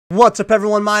What's up,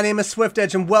 everyone? My name is Swift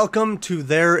Edge, and welcome to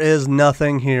There Is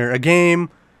Nothing Here, a game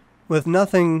with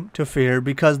nothing to fear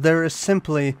because there is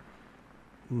simply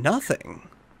nothing.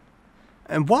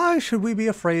 And why should we be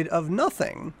afraid of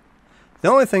nothing? The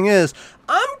only thing is,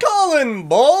 I'm calling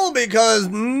bull because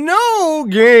no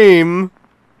game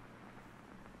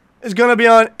is gonna be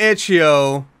on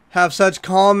itch.io have such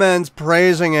comments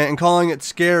praising it and calling it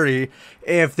scary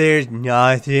if there's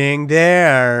nothing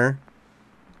there.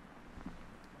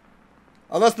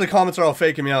 Unless the comments are all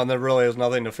faking me out and there really is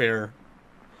nothing to fear.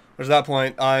 At that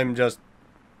point, I'm just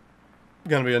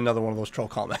gonna be another one of those troll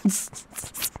comments.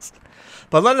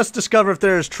 But let us discover if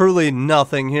there is truly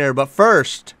nothing here. But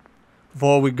first,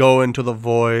 before we go into the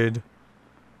void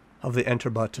of the enter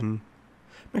button,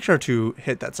 make sure to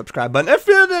hit that subscribe button. If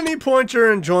at any point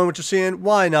you're enjoying what you're seeing,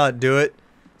 why not do it?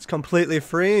 It's completely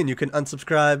free and you can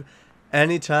unsubscribe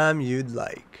anytime you'd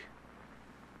like.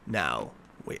 Now,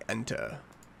 we enter.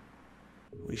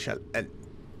 We shall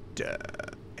enter.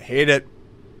 Hate it.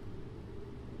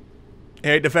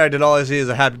 Hate the fact that all I see is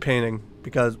a happy painting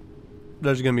because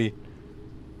there's gonna be.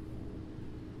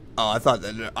 Oh, I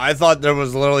thought there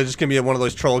was literally just gonna be one of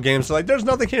those troll games. So like, there's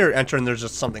nothing here. Enter and there's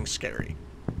just something scary.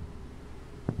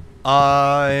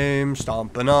 I'm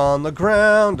stomping on the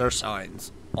ground. There's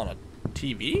signs on a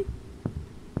TV.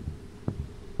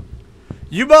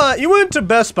 You went to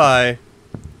Best Buy.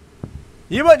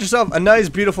 You bought yourself a nice,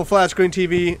 beautiful flat screen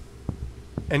TV,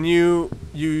 and you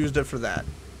used it for that.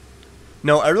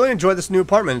 No, I really enjoy this new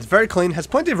apartment. It's very clean, has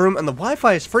plenty of room, and the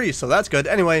Wi-Fi is free, so that's good.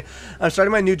 Anyway, I'm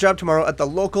starting my new job tomorrow at the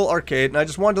local arcade, and I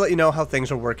just wanted to let you know how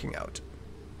things are working out.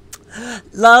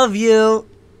 Love you.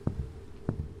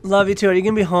 Love you too. Are you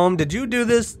gonna be home? Did you do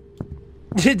this?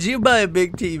 Did you buy a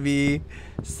big TV,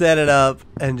 set it up,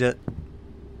 and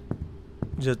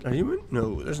just are you in?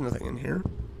 No, there's nothing in here.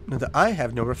 No, I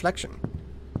have no reflection.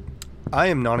 I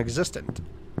am non-existent.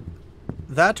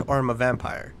 That or I'm a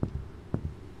vampire.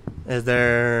 Is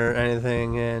there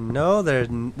anything in? No, there's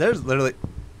literally.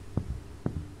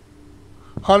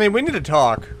 Honey, we need to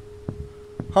talk.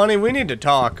 Honey, we need to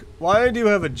talk. Why do you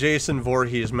have a Jason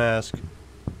Voorhees mask?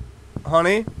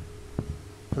 Honey?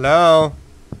 Hello?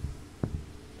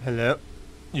 Hello?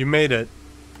 You made it.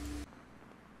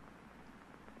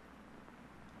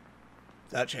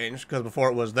 That changed, because before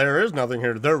it was, there is nothing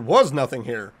here. There was nothing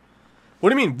here. What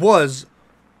do you mean, was?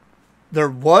 There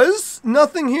was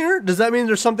nothing here? Does that mean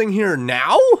there's something here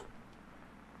now?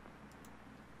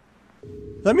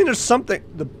 Does that mean there's something?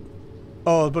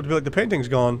 Oh, it's about to be like the painting's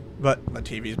gone, but my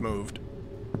TV's moved.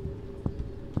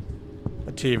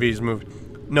 The TV's moved.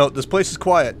 No, this place is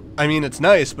quiet. I mean, it's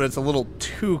nice, but it's a little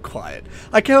too quiet.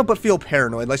 I can't help but feel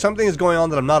paranoid, like something is going on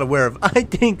that I'm not aware of. I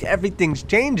think everything's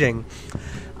changing.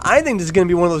 I think this is going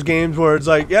to be one of those games where it's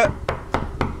like, yeah.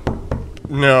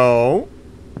 No.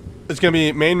 It's going to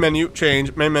be main menu,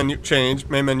 change, main menu, change,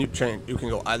 main menu, change. You can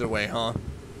go either way, huh?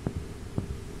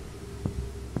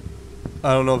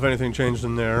 I don't know if anything changed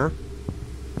in there.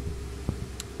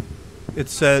 It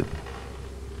said...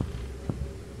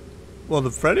 Well,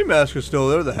 the Freddy mask is still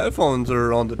there. The headphones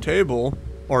are on the table.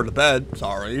 Or the bed,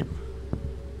 sorry.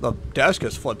 The desk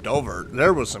is flipped over.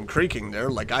 There was some creaking there,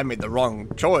 like I made the wrong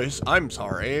choice. I'm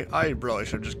sorry. I really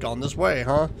should have just gone this way,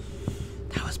 huh?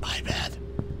 That was my bad.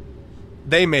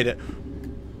 They made it.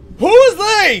 Who is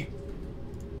they?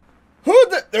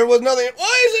 There was nothing.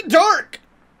 Why is it dark?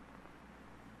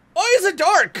 Why is it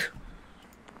dark?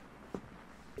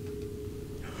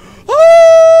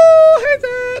 Oh, hate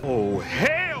that. Oh,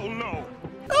 hell no.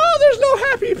 Oh, there's no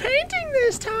happy painting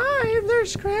this time.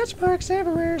 There's scratch marks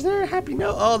everywhere. Is there a happy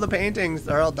note? Oh, the paintings,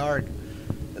 they're all dark.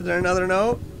 Is there another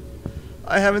note?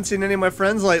 I haven't seen any of my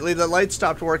friends lately. The lights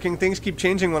stopped working. Things keep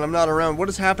changing when I'm not around. What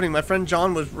is happening? My friend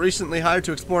John was recently hired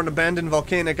to explore an abandoned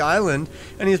volcanic island,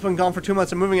 and he's been gone for 2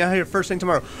 months. I'm moving out here first thing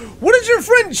tomorrow. What does your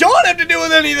friend John have to do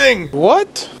with anything?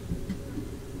 What?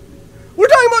 We're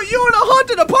talking about you in a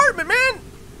haunted apartment, man.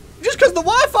 Just because the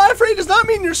Wi-Fi free does not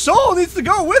mean your soul needs to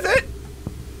go with it.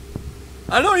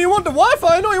 I know you want the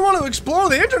Wi-Fi, I know you want to explore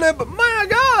the internet, but my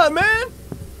God, man.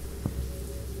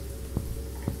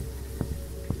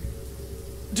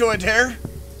 Do I dare?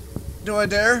 Do I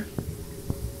dare?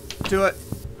 Do it.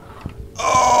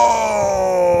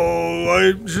 Oh,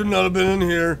 I should not have been in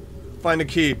here. Find a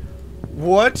key.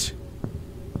 What?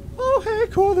 Oh, hey,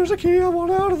 cool, there's a key. I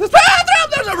want out of this bathroom.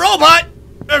 There's a robot.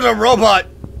 There's a robot.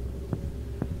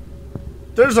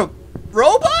 There's a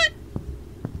robot?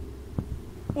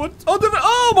 What?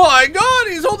 Oh my God,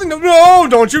 he's holding the. No,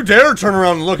 don't you dare turn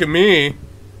around and look at me.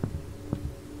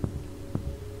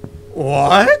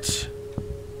 What?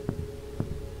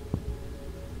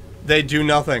 They do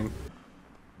nothing.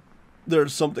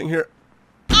 There's something here.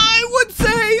 would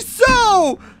say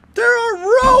so! There are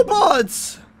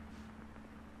robots!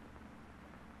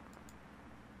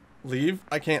 Leave?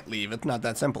 I can't leave. It's not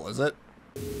that simple, is it?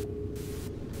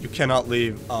 You cannot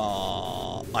leave.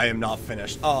 Aww. I am not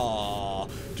finished. Aww.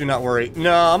 Do not worry.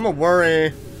 No, I'm gonna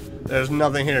worry. There's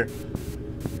nothing here.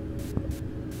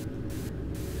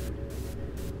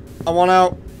 I want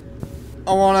out.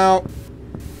 I want out.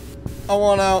 I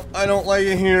want out. I don't like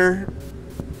it here.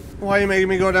 Why are you making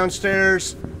me go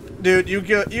downstairs? Dude,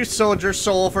 you sold your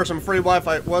soul for some free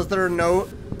Wi-Fi. Was there a note?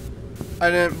 I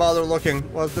didn't bother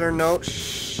looking. Was there a note?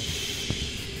 Shh.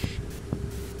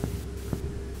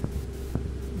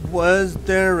 Was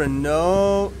there a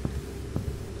note?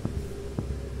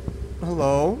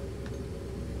 Hello?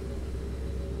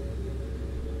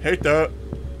 Hate that.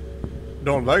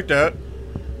 Don't like that.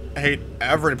 I hate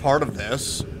every part of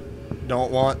this.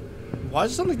 Don't want... Why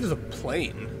does it sound like there's a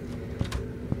plane?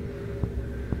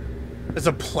 Is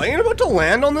a plane about to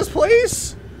land on this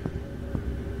place?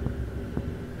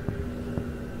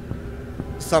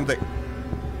 Something.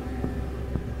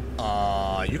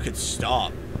 You could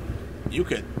stop. You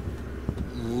could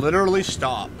literally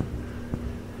stop.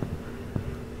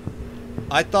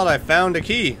 I thought I found a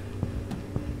key.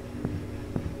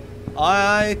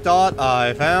 I thought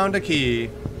I found a key.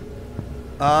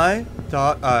 I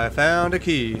thought I found a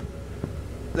key.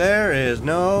 There is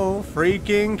no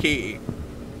freaking key.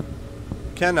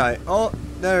 Can I? Oh,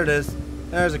 there it is.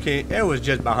 There's a key. It was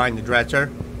just behind the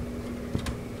dresser.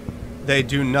 They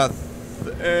do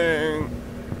nothing.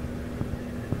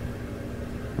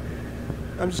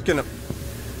 I'm just gonna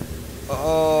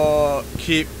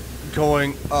keep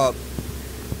going up.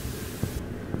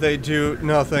 They do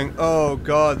nothing. Oh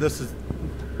god, this is...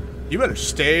 You better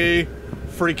stay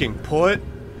freaking put.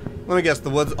 Let me guess, the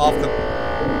wood's off the...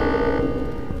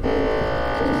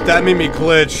 That made me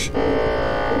glitch.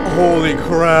 Holy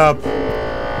crap.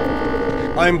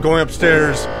 I'm going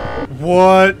upstairs.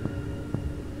 What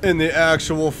in the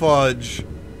actual fudge?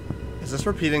 Is this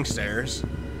repeating stairs?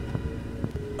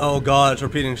 Oh god, it's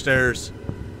repeating stairs.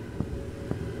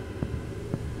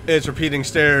 It's repeating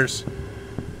stairs.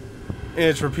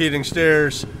 It's repeating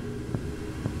stairs.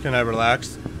 Can I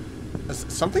relax? Is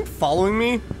something following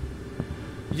me?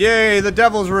 Yay, the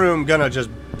devil's room. Gonna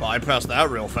just bypass that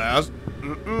real fast.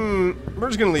 We're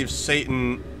just gonna leave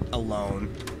Satan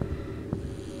alone.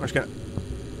 We're just gonna...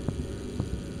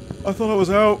 I thought I was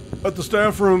out at the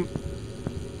staff room.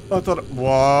 I thought...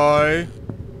 Why?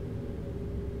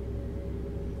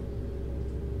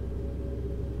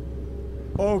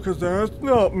 Oh, because that's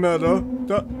not meta.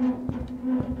 That...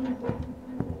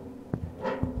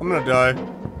 I'm gonna die.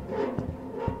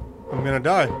 I'm gonna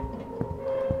die.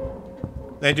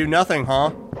 They do nothing,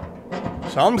 huh?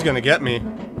 Something's gonna get me.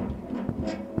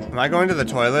 Am I going to the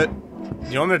toilet?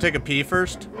 Do you want me to take a pee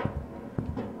first?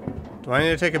 Do I need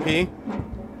to take a pee?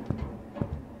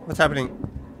 What's happening?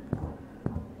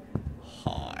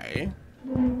 Hi.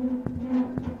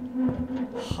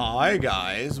 Hi,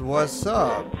 guys. What's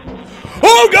up?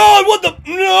 Oh, God! What the?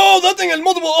 No! That thing has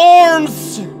multiple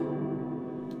arms!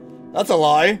 That's a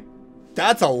lie.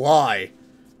 That's a lie.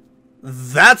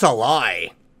 That's a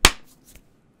lie.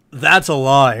 That's a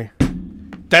lie.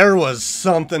 There was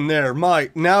something there.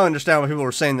 Now I understand why people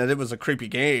were saying that it was a creepy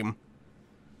game.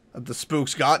 That the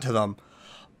spooks got to them.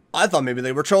 I thought maybe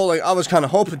they were trolling. I was kind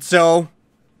of hoping so.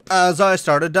 As I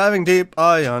started diving deep,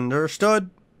 I understood.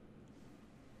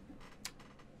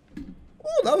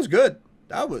 Oh, that was good.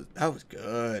 That was good. That was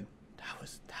good.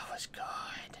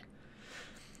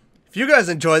 If you guys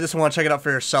enjoyed this and want to check it out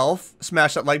for yourself,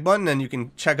 smash that like button and you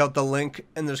can check out the link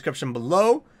in the description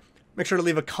below. Make sure to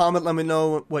leave a comment. Let me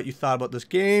know what you thought about this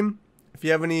game. If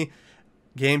you have any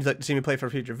games that you see me play for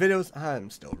future videos, I'm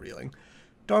still reeling.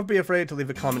 Don't be afraid to leave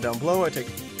a comment down below. I take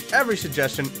every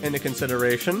suggestion into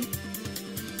consideration.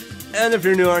 And if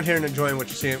you're new around here and enjoying what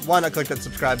you're seeing, why not click that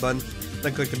subscribe button,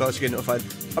 then click the bell so you get notified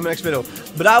of my next video.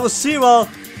 But I will see you all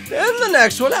in the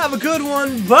next one. Have a good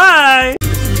one. Bye!